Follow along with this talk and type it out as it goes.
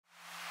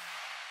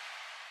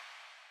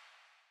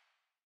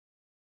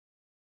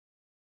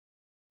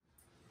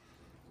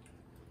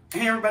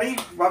Hey everybody,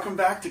 welcome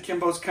back to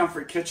Kimbo's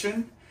Comfort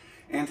Kitchen.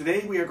 And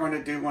today we are going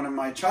to do one of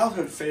my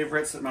childhood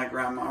favorites that my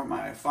grandma,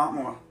 my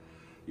fatma,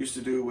 used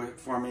to do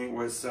for me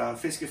was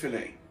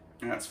Fiskefilet.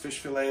 And that's fish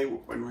fillet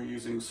when we're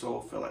using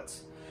sole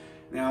fillets.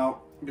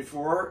 Now,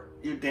 before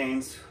you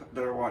Danes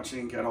that are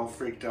watching get all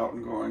freaked out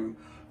and going,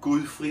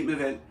 "Gud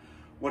frimevel,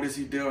 what is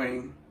he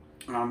doing?"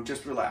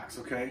 Just relax,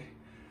 okay?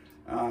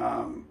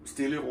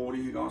 Stille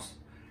rolig, guys.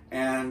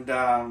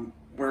 And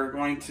we're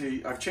going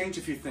to, I've changed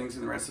a few things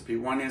in the recipe.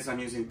 One is I'm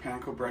using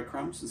panko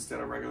breadcrumbs instead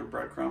of regular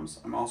breadcrumbs.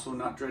 I'm also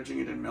not dredging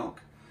it in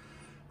milk,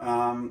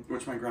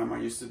 which my grandma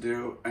used to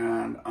do.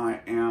 And I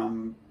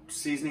am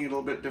seasoning it a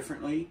little bit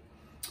differently.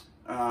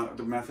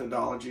 The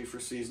methodology for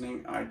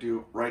seasoning, I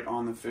do right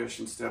on the fish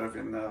instead of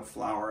in the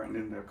flour and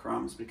in the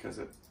crumbs because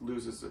it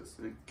loses,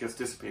 it gets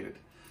dissipated.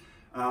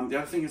 The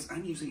other thing is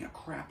I'm using a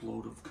crap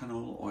load of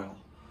canola oil.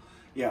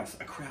 Yes,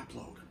 a crap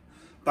load.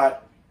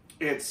 But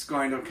it's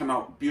going to come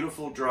out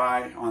beautiful,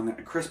 dry,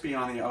 crispy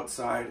on the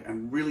outside,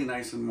 and really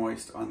nice and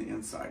moist on the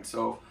inside.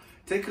 So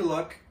take a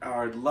look.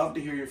 I'd love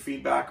to hear your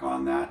feedback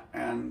on that.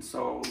 And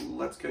so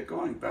let's get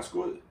going. Best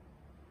good.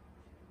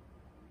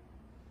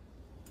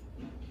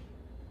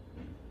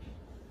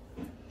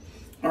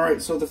 All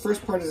right, so the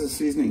first part is the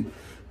seasoning.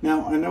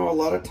 Now, I know a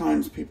lot of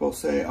times people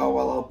say, oh,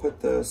 well, I'll put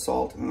the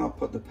salt and I'll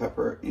put the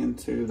pepper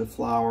into the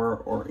flour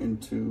or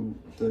into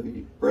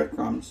the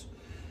breadcrumbs.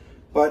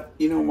 But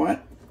you know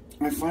what?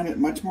 I find it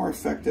much more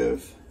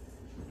effective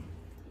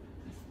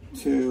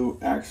to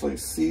actually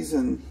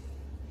season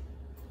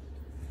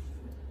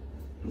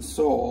the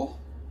sole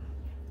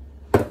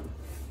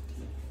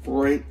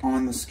right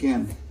on the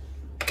skin.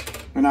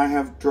 And I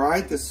have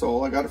dried the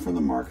sole. I got it from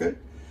the market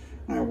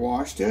and I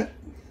washed it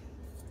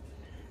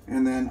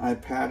and then I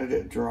patted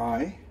it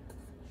dry.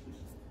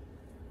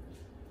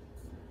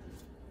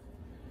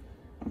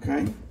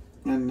 Okay,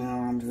 and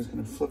now I'm just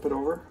going to flip it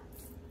over.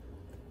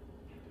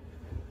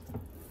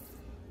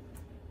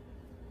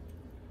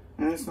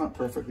 And it's not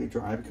perfectly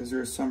dry because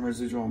there is some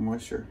residual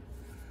moisture.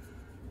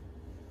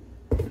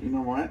 But you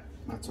know what?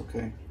 That's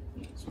okay.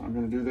 So I'm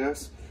going to do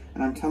this.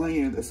 And I'm telling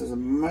you, this is a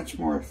much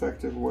more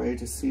effective way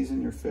to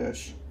season your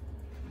fish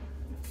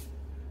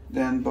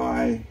than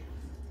by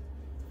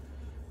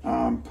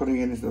putting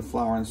it into the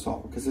flour and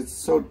salt, because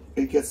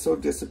it gets so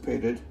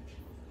dissipated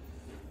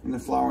in the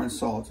flour and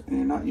salt and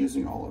you're not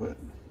using all of it.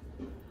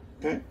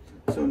 Okay,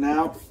 so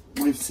now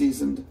we've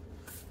seasoned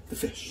the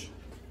fish.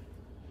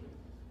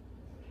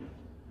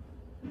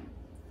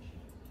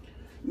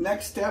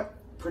 Next step,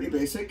 pretty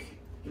basic.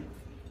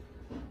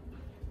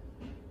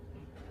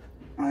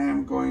 I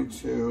am going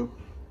to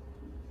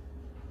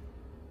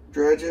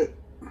dredge it,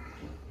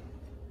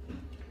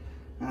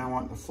 and I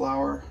want the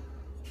flour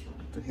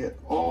to hit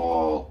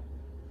all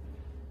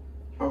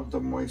of the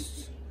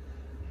moist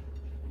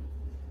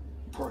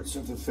parts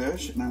of the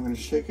fish, and I'm going to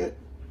shake it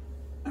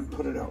and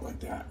put it out like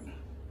that.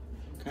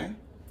 Okay?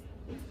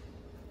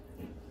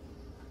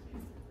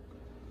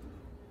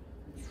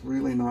 It's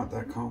really not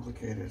that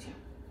complicated.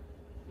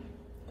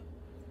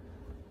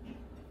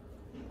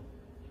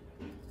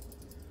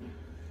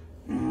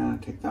 And I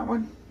take that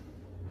one,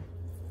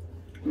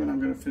 and then I'm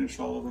going to finish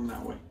all of them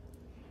that way.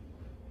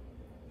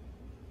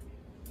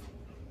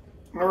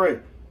 All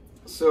right,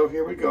 so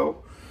here we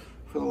go.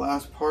 For the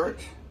last part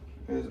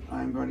is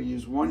I'm going to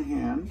use one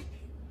hand.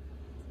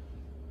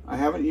 I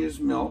haven't used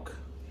milk.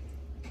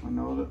 I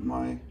know that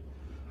my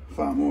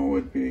fatma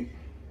would be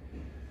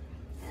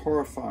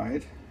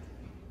horrified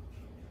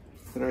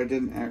that I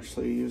didn't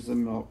actually use the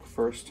milk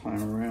first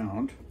time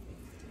around.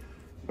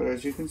 But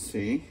as you can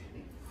see,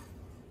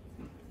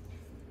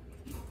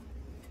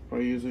 by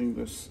using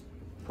this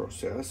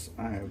process,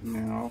 I have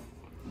now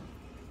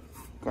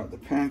got the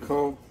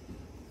panko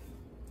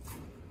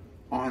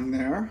on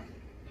there,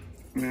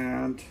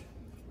 and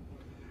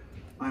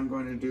I'm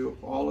going to do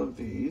all of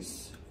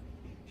these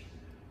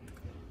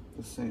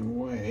the same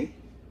way.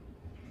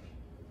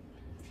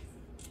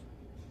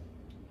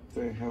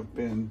 They have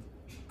been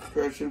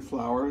dredged in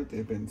flour,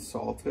 they've been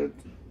salted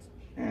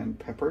and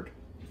peppered.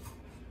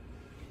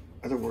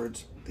 In other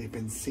words, they've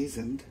been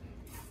seasoned.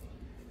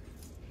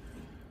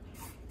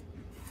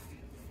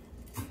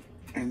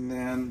 And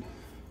then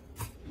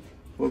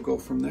we'll go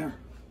from there.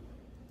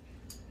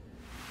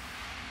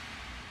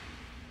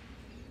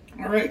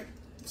 All right,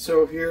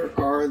 so here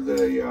are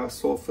the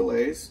sole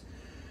fillets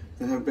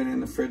that have been in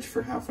the fridge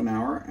for half an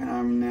hour, and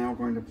I'm now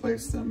going to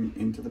place them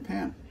into the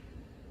pan.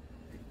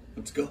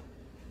 Let's go.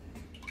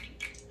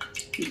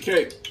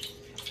 Okay,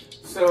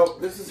 so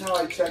this is how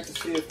I check to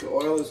see if the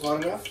oil is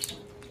hot enough.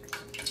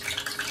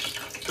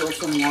 Throw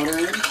some water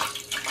in.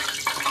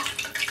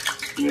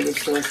 When it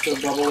starts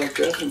to bubble like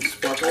this and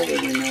sparkle,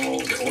 then you know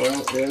the oil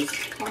is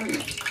hot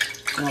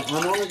enough. Now,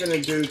 I'm only going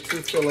to do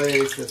 2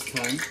 fillets this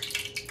time,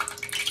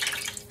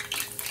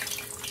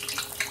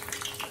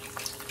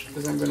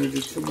 because I'm going to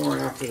do 2 more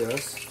after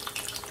this.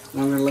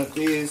 And I'm going to let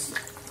these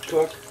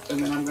cook,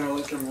 and then I'm going to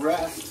let them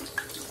rest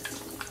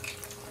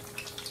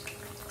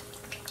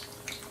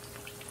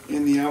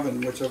in the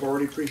oven, which I've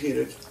already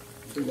preheated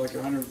to like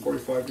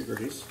 145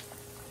 degrees.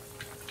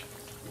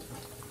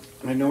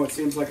 I know it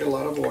seems like a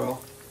lot of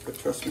oil, but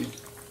trust me,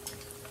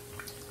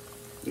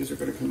 these are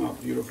going to come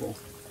out beautiful.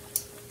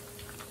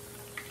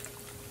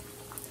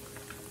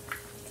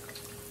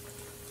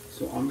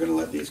 So I'm going to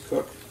let these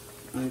cook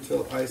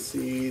until I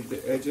see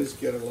the edges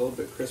get a little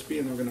bit crispy,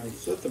 and I'm going to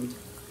flip them,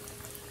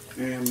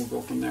 and we'll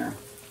go from there.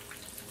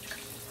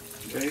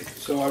 Okay,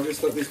 so I've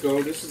just let these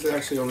go. This has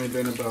actually only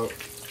been about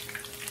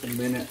a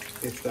minute,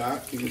 if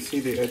that. You can see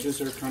the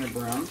edges are kind of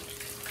brown.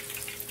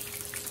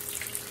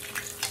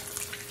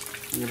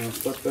 I'm going to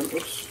flip them,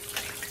 oops,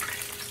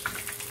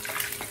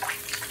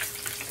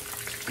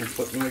 and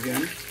flip them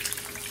again.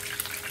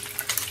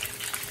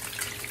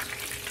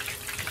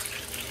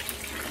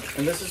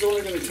 And this is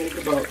only going to take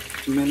about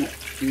a minute,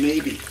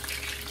 maybe,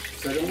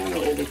 because I don't want to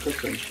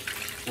overcook them.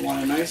 I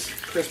want a nice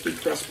crispy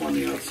crust on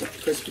the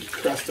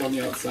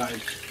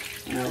outside,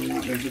 and I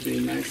want them to be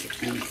nice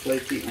and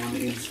flaky on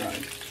the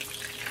inside.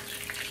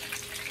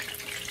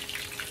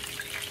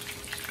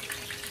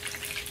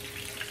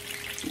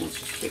 Let's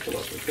just take a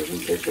look. It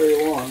doesn't take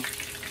very long.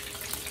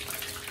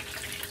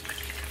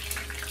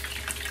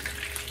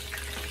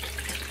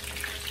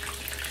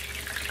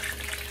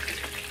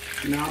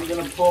 Now I'm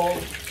going to pull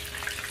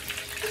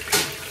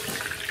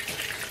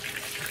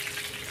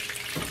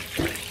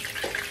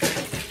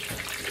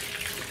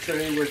the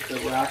tray with the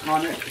rack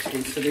on it. It's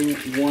been sitting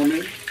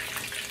warming.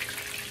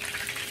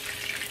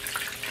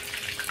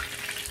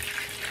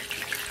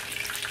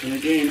 And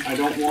again, I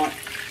don't want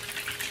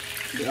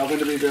the oven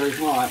to be very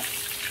hot.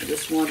 I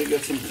just want to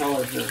get some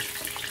color here.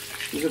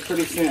 These are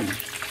pretty thin.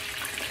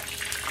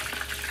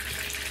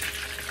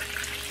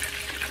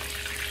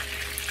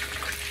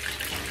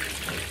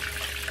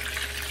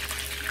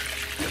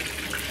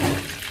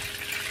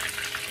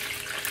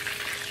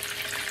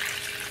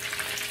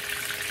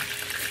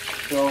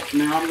 So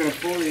now I'm going to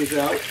pull these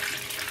out.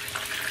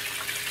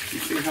 You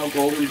see how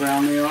golden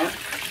brown they are?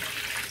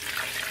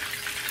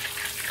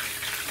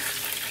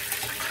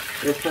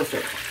 They're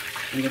perfect.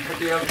 I'm going to put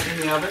the oven in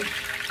the oven,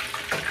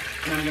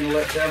 and I'm going to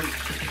let them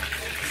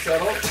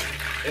settle,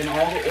 and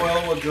all the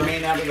oil will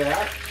drain out of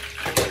that.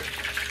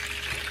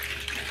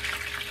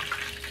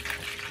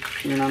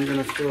 And I'm going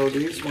to throw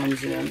these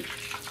ones in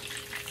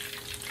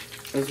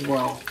as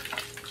well,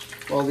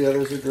 while the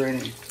others are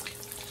draining.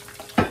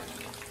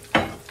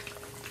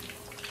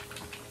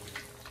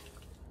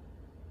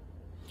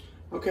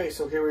 Okay,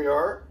 so here we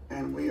are,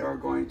 and we are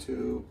going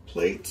to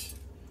plate,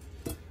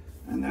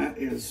 and that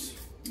is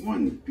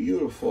one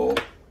beautiful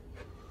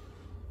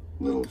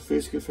little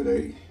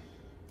Fiskefilet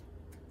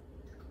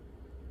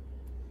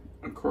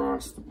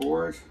across the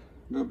board.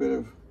 A little bit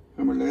of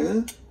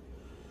Canola,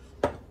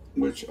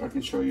 which I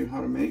can show you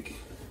how to make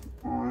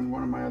on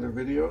one of my other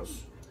videos,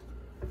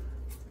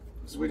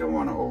 because we don't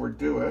want to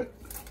overdo it.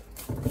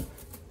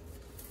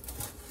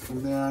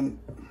 And then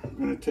I'm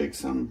going to take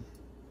some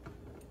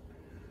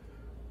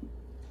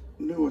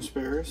new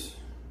asparagus,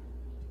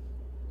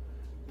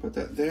 put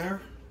that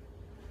there,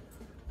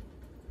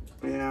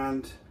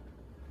 and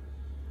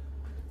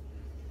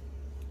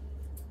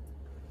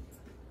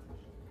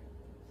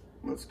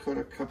let's cut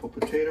a couple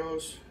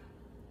potatoes.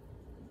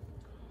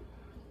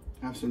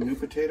 Have some new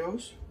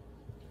potatoes,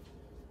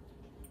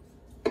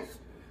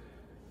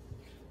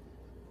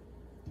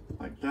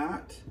 like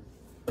that,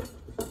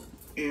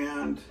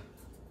 and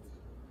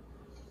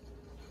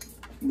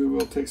we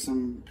will take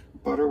some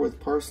butter with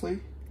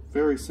parsley.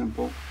 Very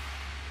simple.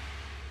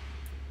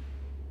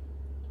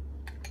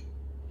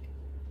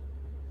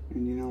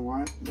 And you know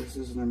what? This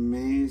is an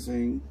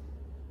amazing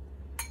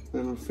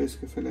little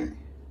Fiskefilet.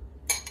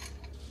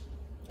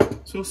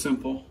 So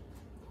simple.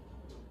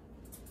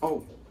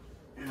 Oh,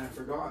 and I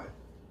forgot.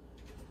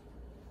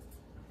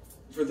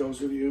 For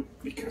those of you,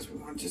 because we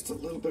want just a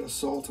little bit of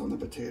salt on the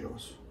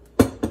potatoes.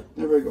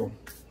 There we go.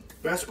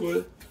 That's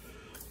good,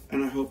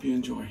 and I hope you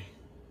enjoy.